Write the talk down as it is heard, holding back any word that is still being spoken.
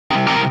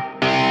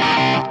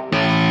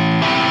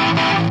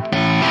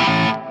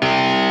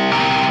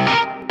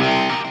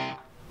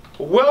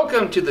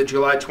Welcome to the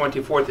July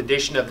 24th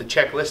edition of the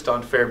Checklist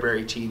on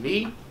Fairbury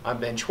TV. I'm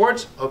Ben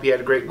Schwartz. Hope you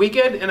had a great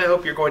weekend, and I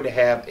hope you're going to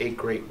have a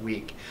great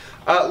week.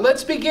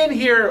 Let's begin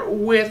here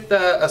with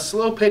a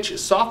slow pitch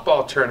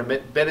softball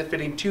tournament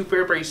benefiting two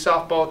Fairbury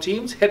softball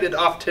teams headed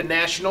off to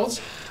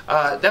nationals.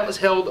 That was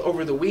held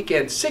over the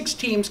weekend. 6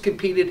 teams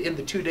competed in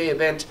the two-day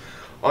event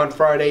on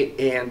Friday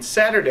and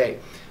Saturday.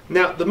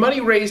 Now, the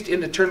money raised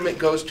in the tournament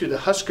goes to the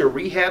Husker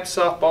Rehab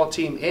softball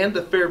team and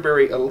the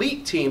Fairbury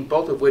Elite team,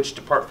 both of which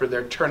depart for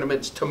their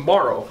tournaments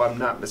tomorrow, if I'm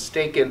not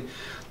mistaken.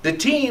 The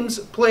teams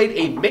played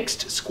a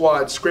mixed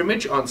squad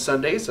scrimmage on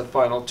Sundays, a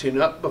final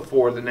tune-up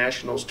before the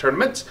Nationals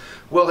tournaments.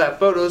 We'll have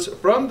photos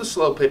from the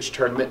slow pitch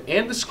tournament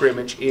and the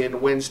scrimmage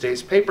in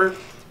Wednesday's paper.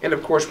 And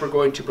of course, we're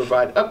going to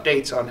provide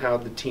updates on how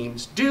the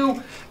teams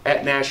do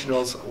at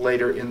Nationals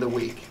later in the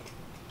week.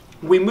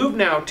 We move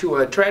now to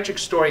a tragic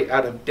story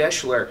out of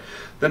Deschler.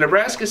 The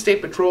Nebraska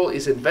State Patrol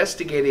is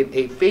investigating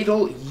a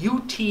fatal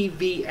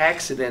UTV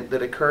accident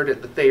that occurred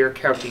at the Thayer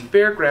County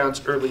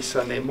Fairgrounds early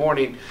Sunday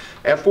morning.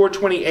 At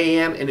 4:20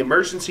 a.m., an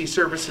emergency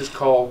services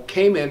call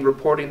came in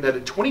reporting that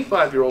a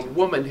 25-year-old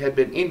woman had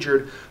been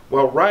injured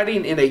while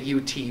riding in a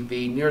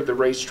UTV near the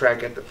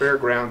racetrack at the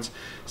fairgrounds.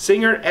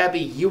 Singer Abby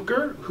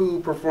Euchre,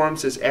 who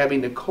performs as Abby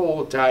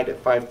Nicole, died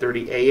at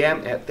 5:30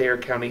 a.m. at Thayer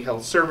County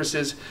Health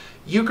Services.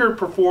 Euchre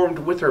performed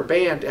with her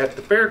band at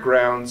the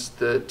fairgrounds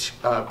the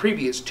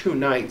previous 2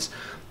 nights.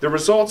 The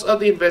results of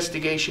the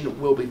investigation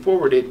will be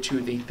forwarded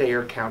to the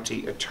Thayer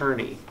County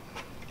attorney.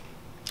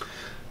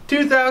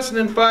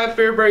 2005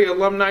 Fairbury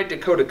alumni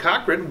Dakota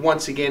Cochran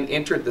once again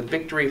entered the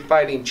Victory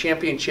Fighting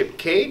Championship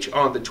cage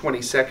on the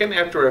 22nd.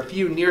 After a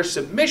few near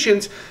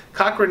submissions,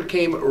 Cochran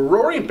came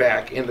roaring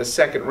back in the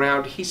second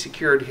round. He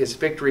secured his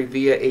victory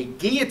via a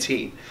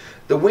guillotine.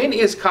 The win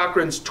is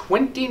Cochran's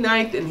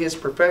 29th in his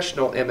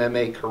professional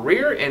MMA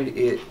career, and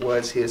it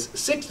was his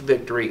 6th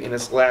victory in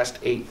his last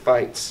 8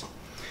 fights.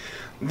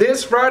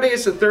 This Friday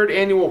is the 3rd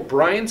annual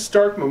Brian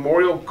Stark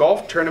Memorial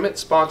Golf Tournament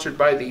sponsored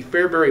by the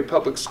Fairbury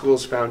Public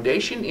Schools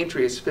Foundation.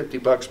 Entry is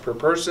 $50 per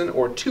person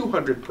or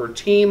 $200 per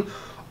team.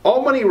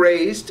 All money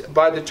raised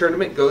by the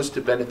tournament goes to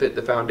benefit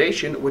the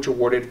foundation, which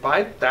awarded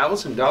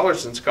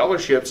 $5,000 in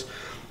scholarships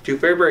to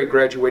Fairbury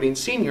graduating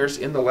seniors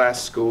in the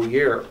last school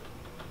year.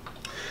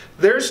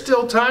 There's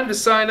still time to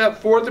sign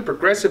up for the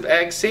Progressive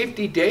Ag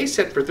Safety Day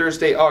set for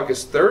Thursday,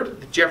 August 3rd at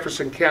the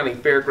Jefferson County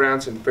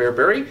Fairgrounds in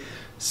Fairbury.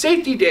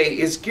 Safety Day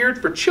is geared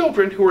for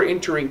children who are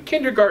entering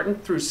kindergarten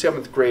through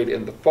 7th grade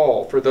in the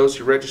fall. For those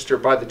who register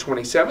by the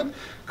 27th,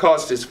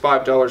 cost is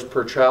 $5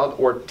 per child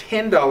or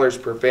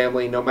 $10 per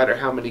family, no matter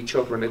how many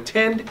children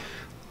attend.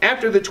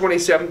 After the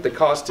 27th, the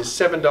cost is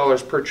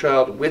 $7 per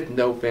child with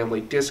no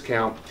family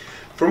discount.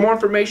 For more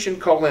information,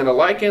 call Anna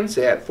Likens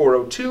at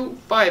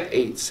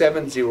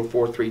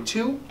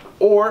 402-587-0432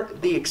 or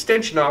the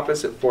Extension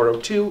Office at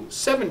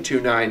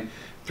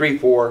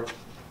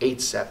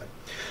 402-729-3487.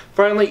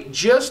 Finally,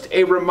 just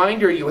a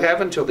reminder, you have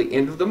until the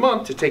end of the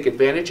month to take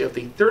advantage of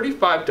the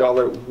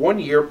 $35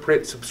 one-year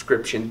print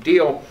subscription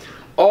deal.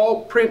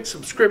 All print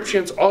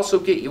subscriptions also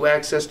get you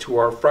access to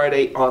our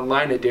Friday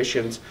online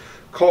editions.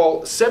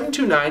 Call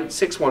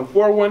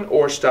 729-6141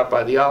 or stop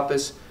by the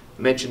office.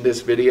 Mention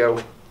this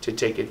video to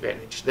take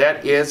advantage.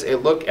 That is a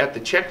look at the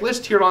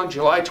checklist here on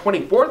July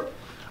 24th.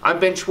 I'm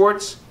Ben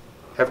Schwartz.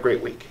 Have a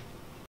great week.